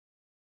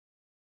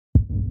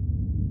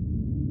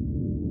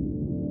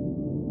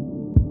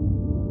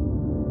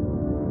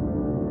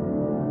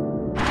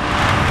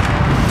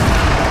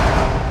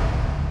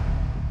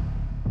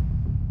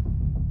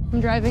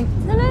I'm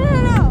driving.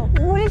 No.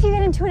 What if you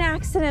get into an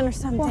accident or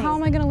something? Well, how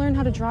am I gonna learn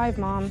how to drive,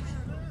 Mom?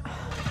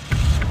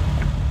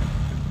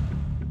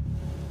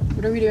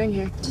 What are we doing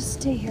here? Just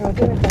stay here, I'll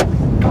be right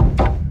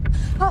back.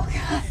 Oh,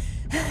 God.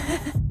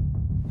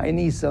 I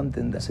need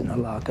something that's in a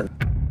locker.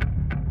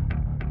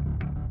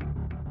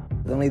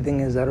 The only thing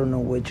is I don't know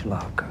which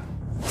locker.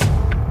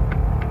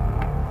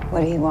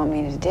 What do you want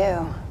me to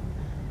do?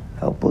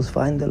 Help us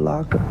find the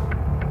locker.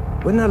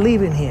 We're not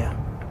leaving here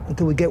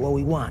until we get what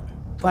we want.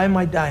 Find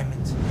my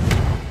diamonds.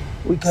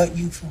 We cut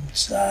you from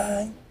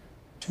side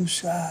to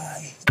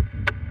side.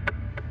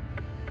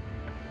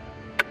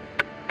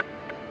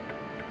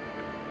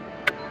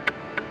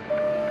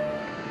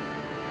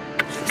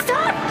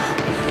 Stop!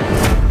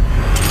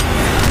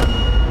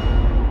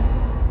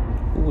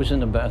 Who was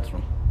in the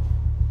bathroom?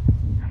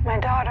 My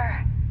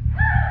daughter.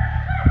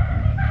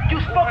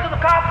 You spoke to the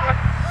cops?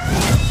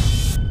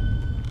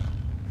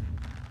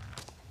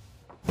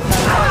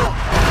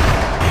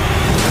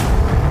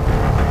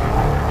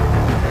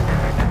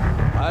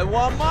 I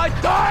want my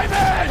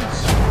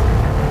diamonds!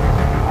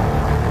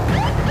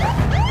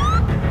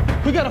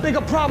 We got a bigger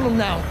problem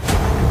now.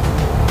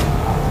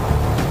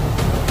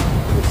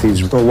 The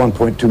thieves stole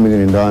 1.2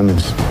 million in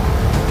diamonds.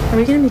 Are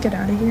we gonna make it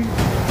out of here?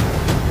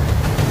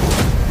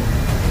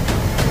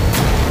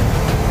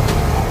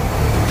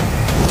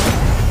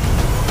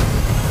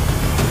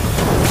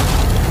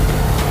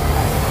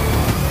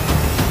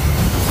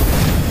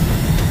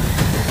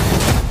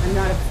 I'm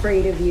not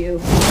afraid of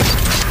you.